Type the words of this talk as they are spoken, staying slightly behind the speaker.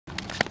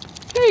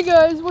Hey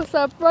guys, what's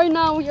up? Right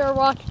now we are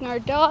walking our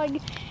dog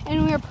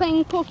and we are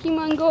playing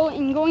Pokemon Go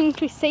and going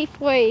to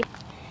Safeway.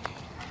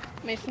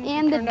 Mason,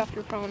 you turned off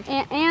your phone.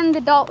 And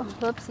the dog,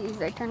 whoopsies,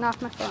 I turned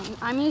off my phone.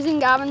 I'm using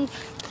Gavin's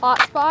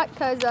hotspot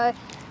because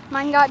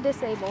mine got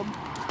disabled.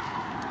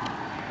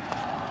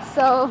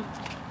 So,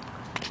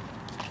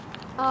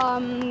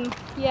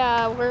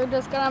 yeah, we're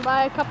just gonna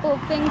buy a couple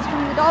of things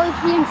from the Dollar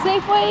Tree and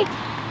Safeway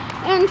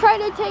and try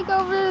to take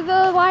over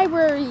the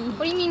library.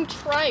 What do you mean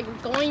try?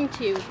 We're going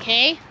to,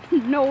 okay?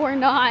 No, we're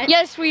not.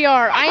 Yes, we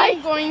are. I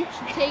am going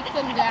to take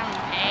them down,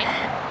 okay?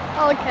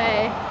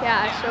 Okay,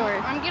 yeah,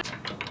 sure.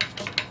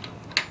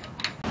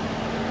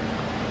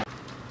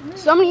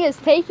 Somebody is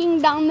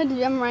taking down the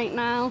gym right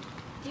now.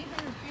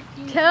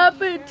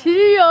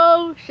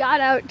 Tapatio! Shout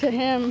out to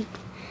him.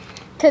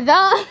 Shout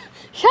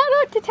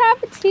out to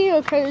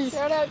Tapatio, because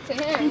shout out to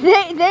him.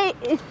 They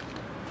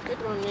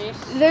Good one, Mace.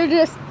 They're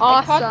just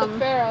awesome. I caught the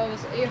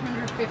Pharaohs,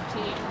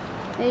 815.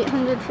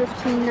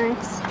 815,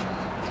 nice.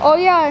 Oh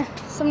yeah,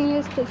 somebody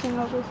is taking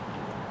over.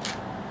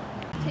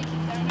 Take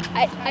it down.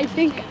 I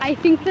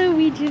think that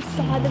we just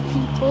saw the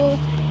people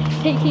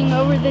taking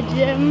over the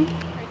gym.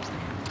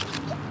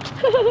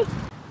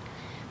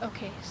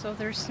 Okay, so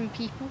there's some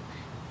people.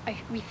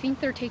 We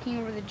think they're taking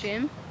over the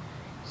gym.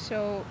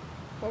 So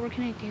what we're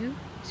gonna do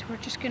is we're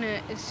just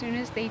gonna, as soon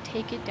as they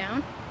take it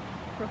down,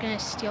 we're gonna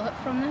steal it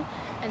from them,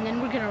 and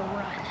then we're gonna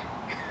run.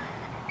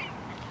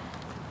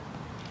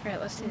 Alright,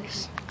 let's do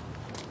this.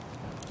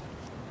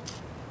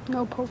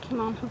 No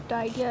Pokemon have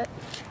died yet.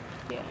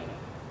 Yeah, I know.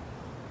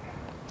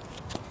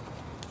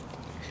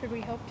 Should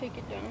we help take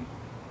it down?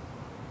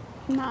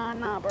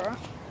 Nah, bro.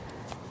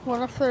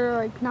 What if they're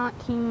like not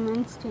Team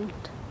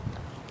Instinct?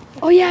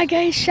 Oh yeah,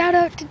 guys, shout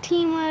out to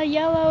Team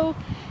Yellow.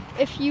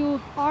 If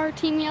you are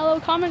Team Yellow,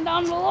 comment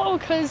down below,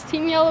 because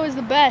Team Yellow is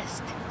the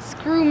best.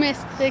 Screw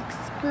Mystics,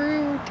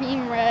 screw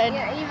Team Red.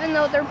 Yeah, even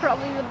though they're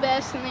probably the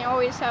best and they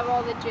always have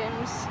all the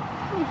gyms.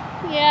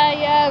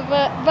 Yeah,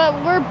 but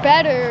we're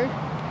better,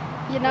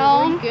 you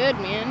know? We're good,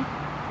 man.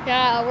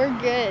 Yeah, we're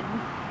good.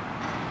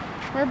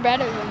 We're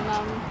better than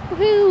them.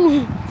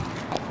 Woohoo!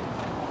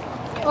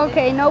 Yeah,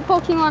 okay, no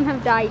Pokemon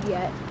have died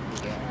yet.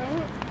 Yeah, I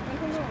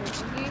don't know.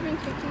 Are you even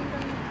taking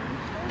them?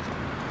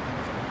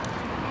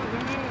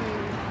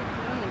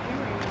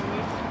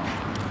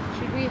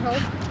 Should we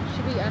help?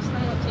 Should we ask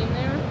them what team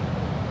they are?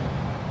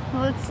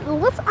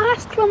 Let's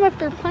ask them if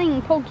they're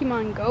playing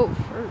Pokemon Go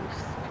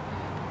first.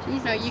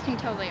 Jesus. No, you can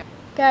tell they are.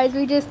 Guys,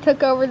 we just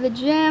took over the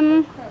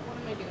gym. Crap, what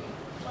am I doing?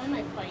 Why am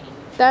I fighting?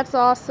 That's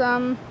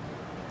awesome.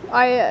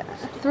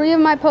 3 of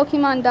my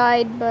Pokemon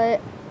died, but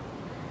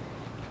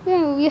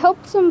yeah, we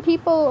helped some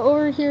people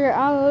over here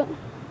out.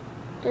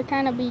 They're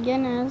kind of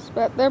beginners,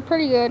 but they're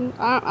pretty good.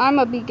 I'm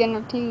a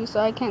beginner too, so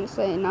I can't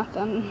say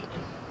nothing.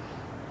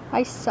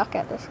 I suck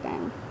at this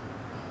game.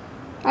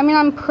 I mean,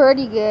 I'm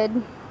pretty good.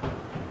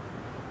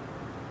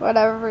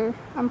 Whatever.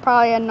 I'm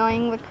probably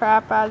annoying the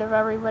crap out of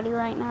everybody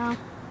right now.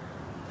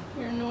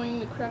 You're annoying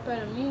the crap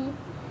out of me.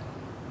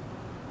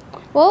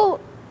 Well,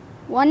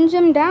 1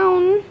 gym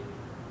down.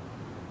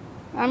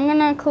 I'm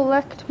gonna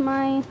collect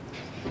my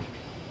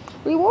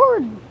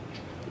reward.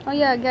 Oh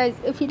yeah, guys,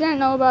 if you didn't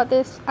know about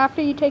this,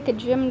 after you take a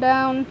gym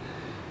down,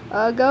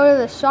 go to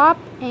the shop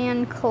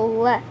and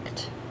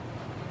collect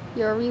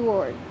your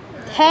reward.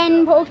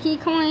 10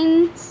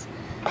 Pokecoins,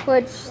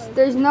 which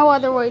there's no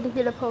other way to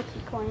get a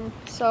Pokecoin.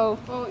 So,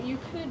 well, you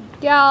could.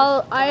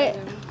 yeah,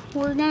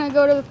 we're gonna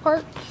go to the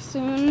park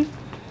soon,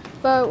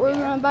 but we're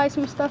gonna buy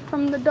some stuff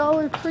from the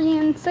Dollar Tree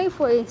and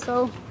Safeway.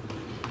 So,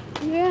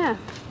 yeah,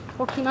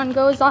 Pokemon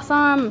Go is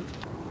awesome.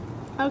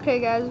 Okay,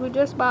 guys, we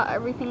just bought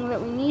everything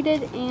that we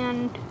needed,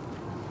 and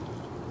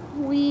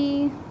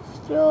we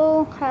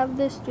still have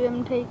this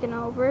gym taken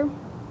over.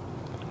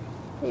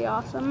 Pretty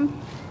awesome.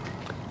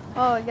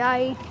 Oh, a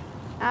guy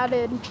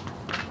added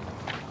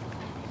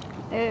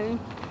a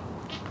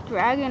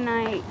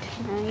Dragonite.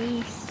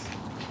 Nice.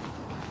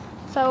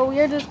 So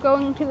we're just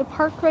going to the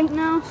park right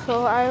now,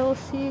 so I will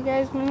see you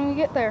guys when we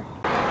get there.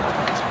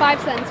 It's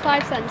 5 cents,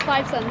 5 cents,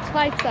 5 cents,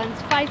 5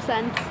 cents, 5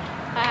 cents.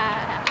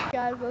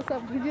 Guys, what's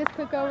up? We just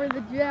took over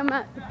the gym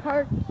at the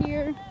park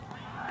here,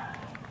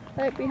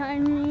 right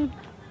behind me.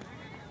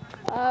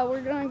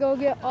 We're gonna go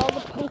get all the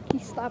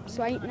Pokestops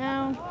right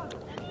now.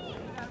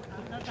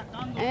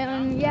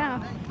 And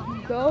yeah,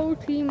 go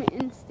Team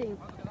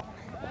Instinct.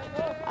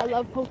 I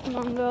love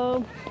Pokemon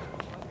Go.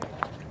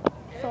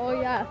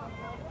 So yeah.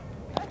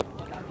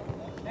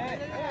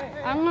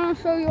 I'm gonna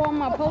show you all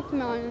my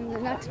Pokemon in the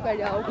next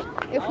video.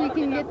 If we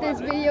can get this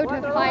video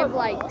to 5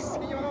 likes.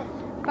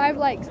 5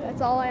 likes,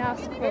 that's all I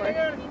ask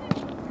for.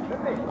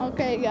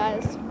 Okay,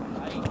 guys.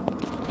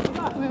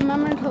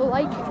 Remember to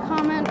like,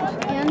 comment,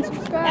 and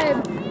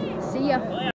subscribe. See ya.